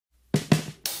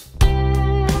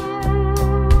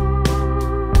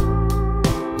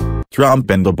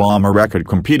Trump and Obama record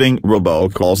competing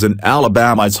robocalls in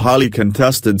Alabama's highly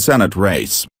contested Senate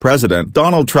race. President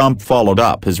Donald Trump followed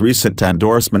up his recent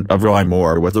endorsement of Roy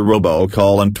Moore with a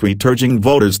robocall and tweet urging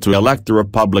voters to elect the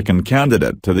Republican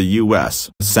candidate to the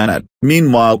U.S. Senate.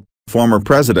 Meanwhile, former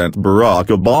President Barack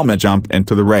Obama jumped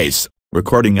into the race,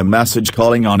 recording a message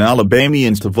calling on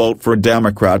Alabamians to vote for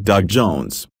Democrat Doug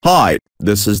Jones. "Hi,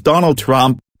 this is Donald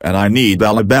Trump, and I need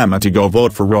Alabama to go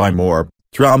vote for Roy Moore,"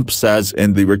 Trump says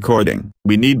in the recording.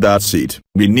 "We need that seat.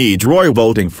 We need Roy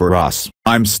voting for us.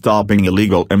 I'm stopping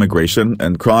illegal immigration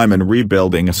and crime and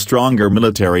rebuilding a stronger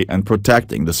military and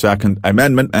protecting the Second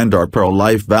Amendment and our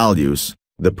pro-life values,"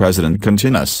 the president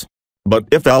continues. "But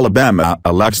if Alabama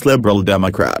elects liberal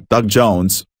Democrat Doug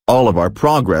Jones, all of our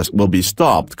progress will be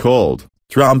stopped cold,"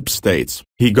 Trump states.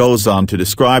 He goes on to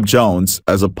describe Jones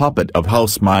as a puppet of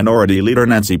House Minority Leader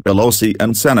Nancy Pelosi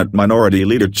and Senate Minority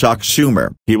Leader Chuck Schumer.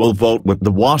 "He will vote with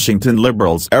the Washington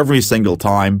liberals every single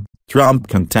time," Trump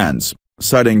contends,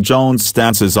 citing Jones'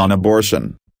 stances on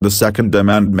abortion, the Second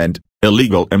Amendment,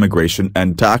 illegal immigration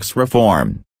and tax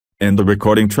reform. In the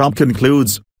recording Trump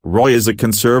concludes, "Roy is a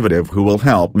conservative who will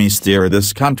help me steer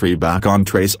this country back on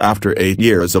trace after 8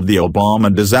 years of the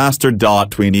Obama disaster.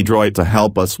 We need Roy to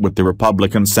help us with the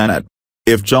Republican Senate."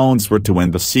 If Jones were to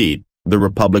win the seat, the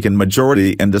Republican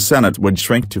majority in the Senate would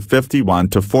shrink to 51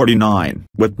 to 49,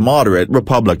 with moderate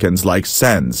Republicans like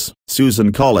Sens.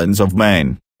 Susan Collins of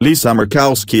Maine, Lisa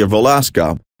Murkowski of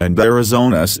Alaska, and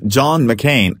Arizona's John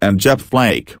McCain and Jeff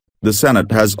Flake. The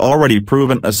Senate has already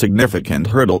proven a significant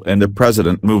hurdle in the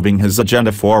president moving his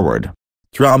agenda forward.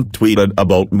 Trump tweeted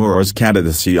about Moore's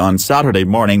candidacy on Saturday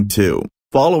morning too,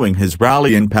 following his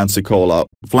rally in Pensacola,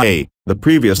 Flake, the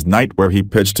previous night where he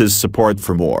pitched his support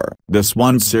for Moore. "This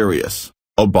one's serious,"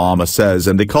 Obama says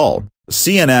in the call.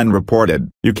 CNN reported,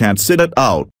 "You can't sit it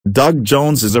out. Doug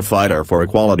Jones is a fighter for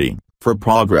equality, for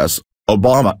progress."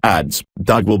 Obama adds,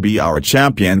 "Doug will be our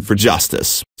champion for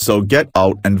justice. So get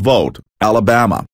out and vote, Alabama."